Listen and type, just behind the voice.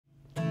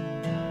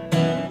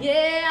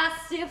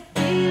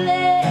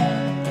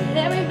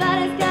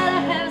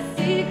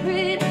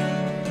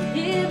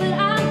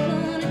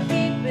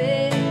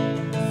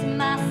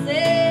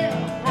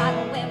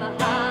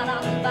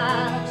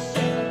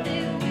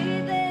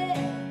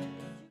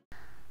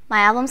My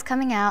album's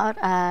coming out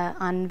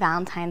on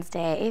Valentine's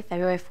Day,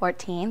 February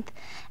 14th,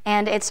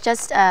 and it's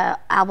just an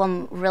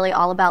album really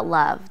all about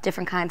love,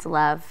 different kinds of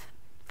love,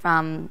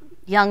 from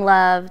young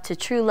love to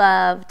true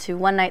love to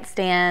one-night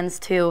stands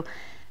to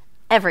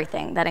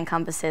everything that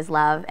encompasses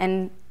love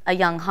and a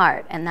young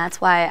heart. And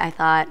that's why I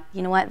thought,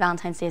 you know what,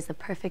 Valentine's Day is the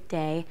perfect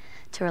day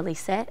to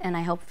release it, and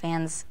I hope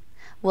fans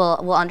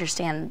will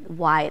understand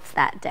why it's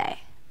that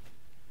day.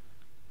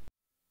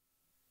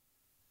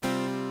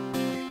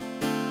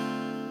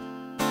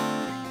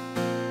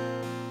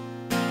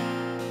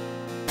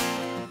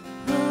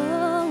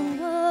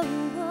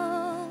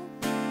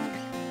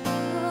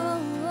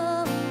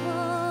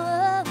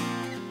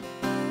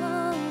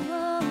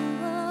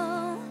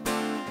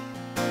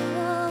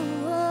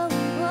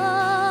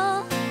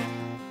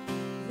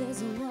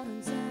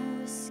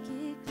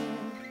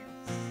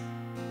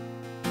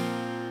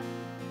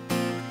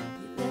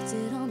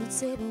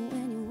 Table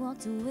when you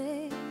walked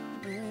away.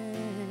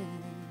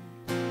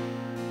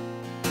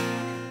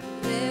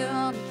 There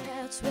on the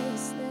couch where you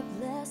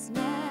slept last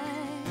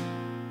night,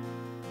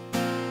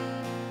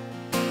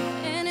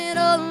 and it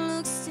all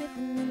looks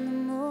different in the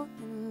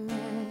morning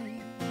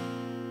light.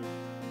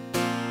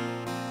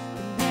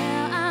 But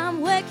now I'm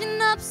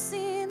waking up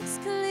seeing this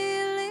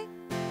clearly.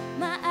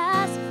 My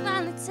eyes are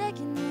finally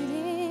taking it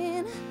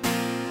in. I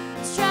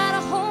try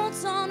to hold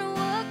on to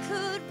what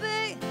could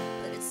be,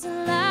 but it's a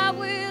lie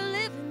we're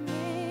living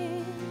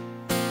in.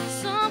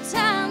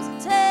 Sometimes it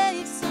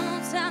takes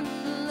some time to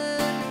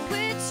learn.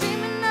 Quit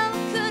dreaming of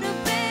what could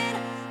have been.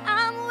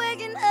 I'm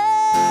waking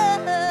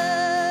up.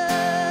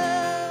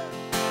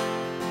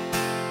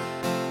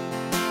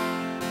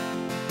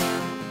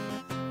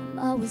 I'm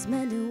always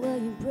mending while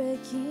you're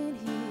breaking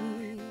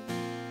here.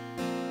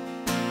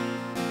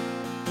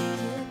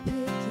 Kept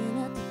picking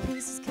up the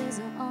pieces 'cause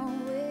I'm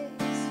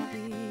always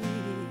here.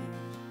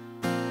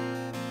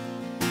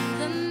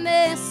 The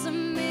mess of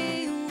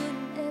me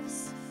wouldn't ever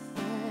suffice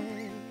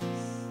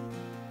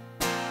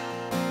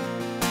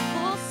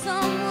for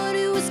someone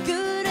who was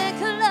good and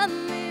could love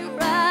me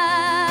right.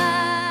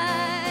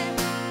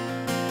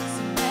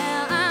 So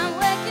now I'm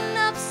waking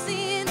up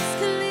seeing this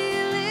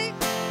clearly.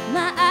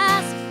 My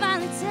eyes are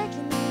finally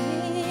taking it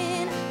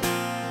in.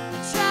 I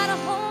try to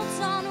hold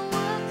on to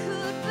what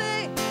could be,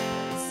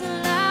 but it's a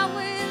lie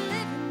we're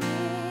living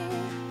in.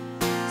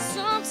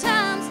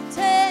 Sometimes it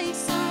takes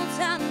some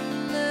time to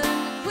learn.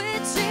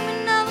 Quit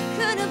dreaming of what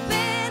could have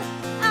been.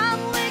 I'm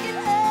waking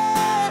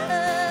up.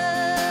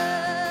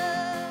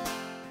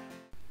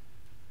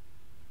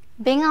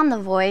 Being on The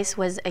Voice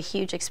was a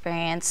huge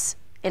experience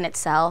in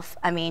itself.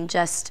 I mean,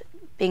 just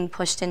being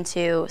pushed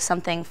into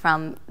something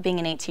from being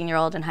an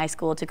 18-year-old in high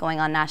school to going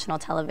on national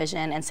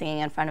television and singing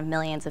in front of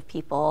millions of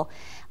people,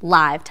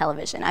 live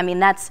television. I mean,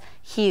 that's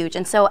huge.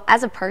 And so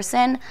as a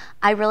person,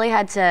 I really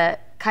had to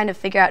kind of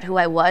figure out who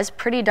I was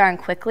pretty darn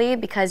quickly,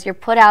 because you're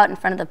put out in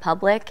front of the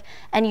public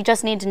and you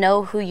just need to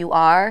know who you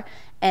are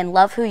and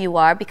love who you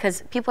are,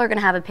 because people are going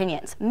to have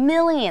opinions.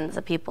 Millions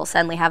of people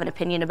suddenly have an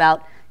opinion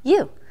about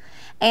you.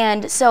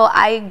 And so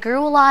I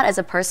grew a lot as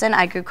a person.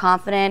 I grew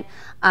confident.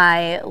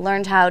 I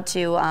learned how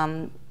to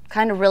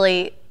kind of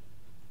really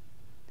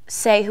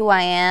say who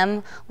I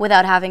am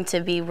without having to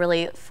be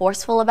really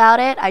forceful about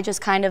it. I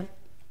just kind of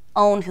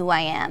own who I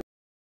am.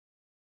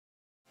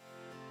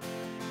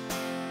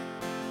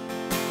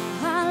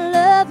 Our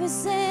love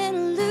is an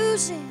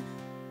illusion,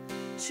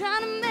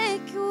 trying to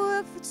make it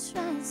work for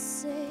trying's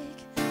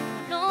sake.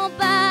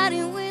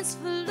 Nobody wins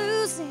for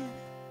losing,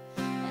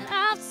 and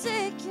I've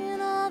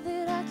taken all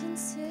that I can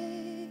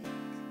take.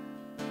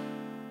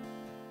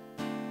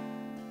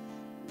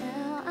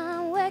 Now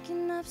I'm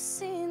waking up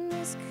seeing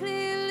this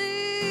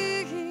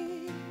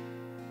clearly.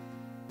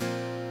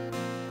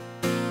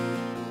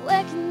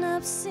 Waking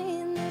up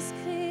seeing this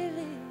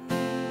clearly.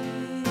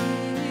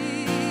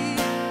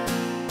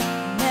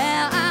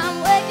 Now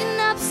I'm waking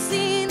up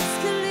seeing this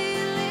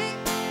clearly.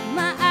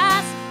 My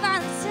eyes are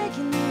finally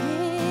taking it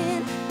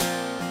in.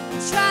 I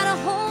try to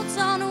hold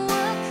on to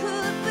what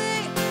could be,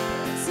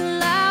 but it's a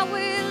lie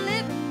we're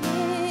living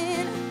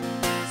in.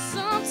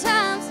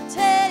 Sometimes it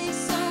takes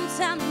some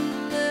time to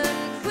learn.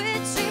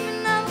 Quit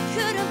dreaming of what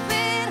could have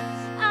been.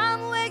 I'm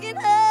waking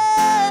up.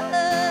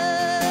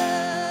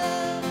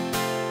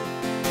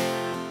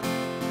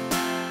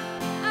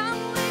 I'm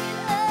waking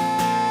up.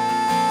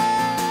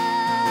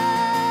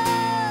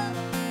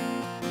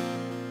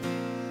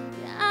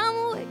 Yeah, I'm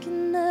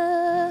waking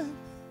up.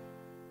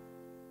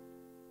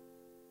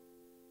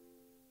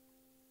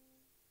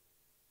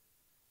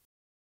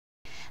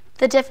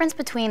 The difference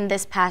between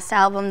this past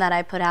album that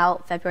I put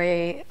out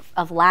February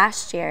of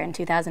last year in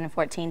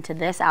 2014 to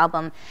this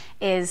album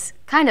is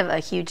kind of a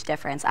huge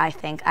difference, I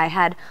think. I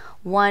had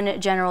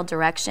one general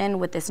direction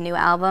with this new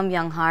album,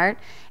 Young Heart.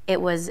 It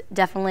was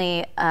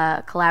definitely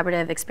a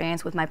collaborative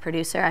experience with my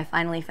producer. I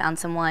finally found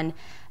someone,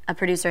 a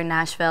producer in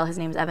Nashville. His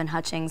name's Evan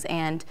Hutchings,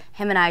 and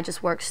him and I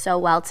just worked so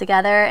well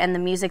together, and the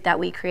music that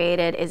we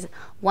created is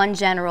one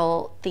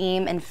general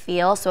theme and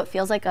feel, so it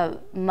feels like a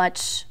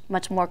much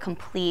more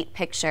complete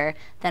picture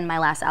than my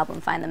last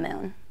album, Find the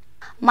Moon.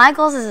 My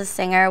goals as a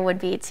singer would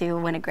be to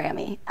win a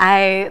Grammy.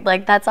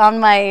 That's on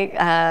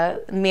my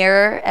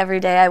mirror every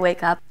day I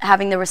wake up.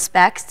 Having the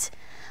respect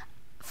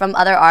from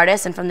other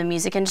artists and from the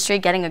music industry,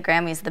 getting a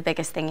Grammy is the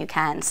biggest thing you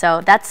can.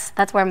 So that's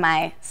where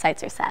my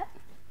sights are set.